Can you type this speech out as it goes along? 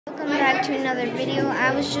welcome back to another video.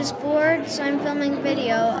 I was just bored, so I'm filming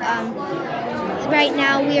video. Right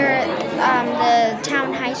now we are at the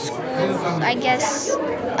town high school, I guess,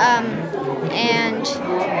 and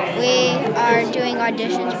we are doing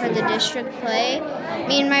auditions for the district play.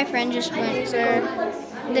 Me and my friend just went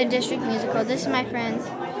for the district musical. This is my friend.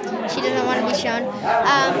 She doesn't want to be shown.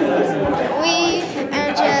 We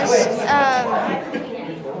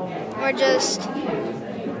are just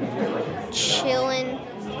chilling,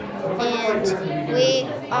 and we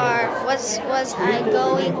are, what was I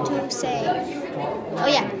going to say? Oh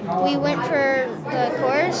yeah, we went for the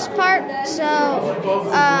chorus part, so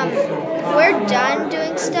we're done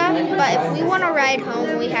doing stuff, but if we want to ride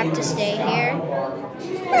home, we have to stay here.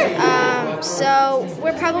 So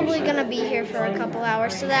we're probably going to be here for a couple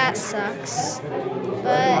hours, so that sucks.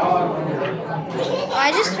 But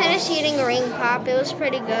I just finished eating a ring pop. It was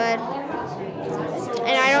pretty good.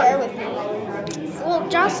 And I don't share with me. Well,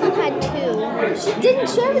 Jocelyn had two. She didn't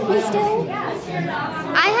share with me still.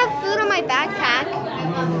 I have food on my backpack.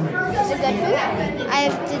 Is it good food? I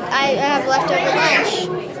have leftover lunch.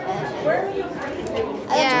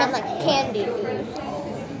 I thought you meant like candy food.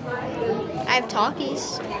 I have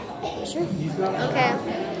Talkies. Sure. Okay.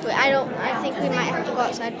 But I think we might have to go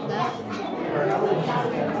outside for that.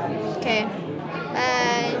 Okay.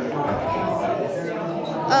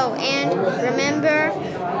 Oh, and remember,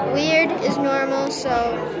 weird is normal,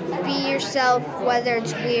 so be yourself, whether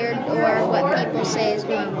it's weird or what people say is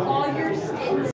normal.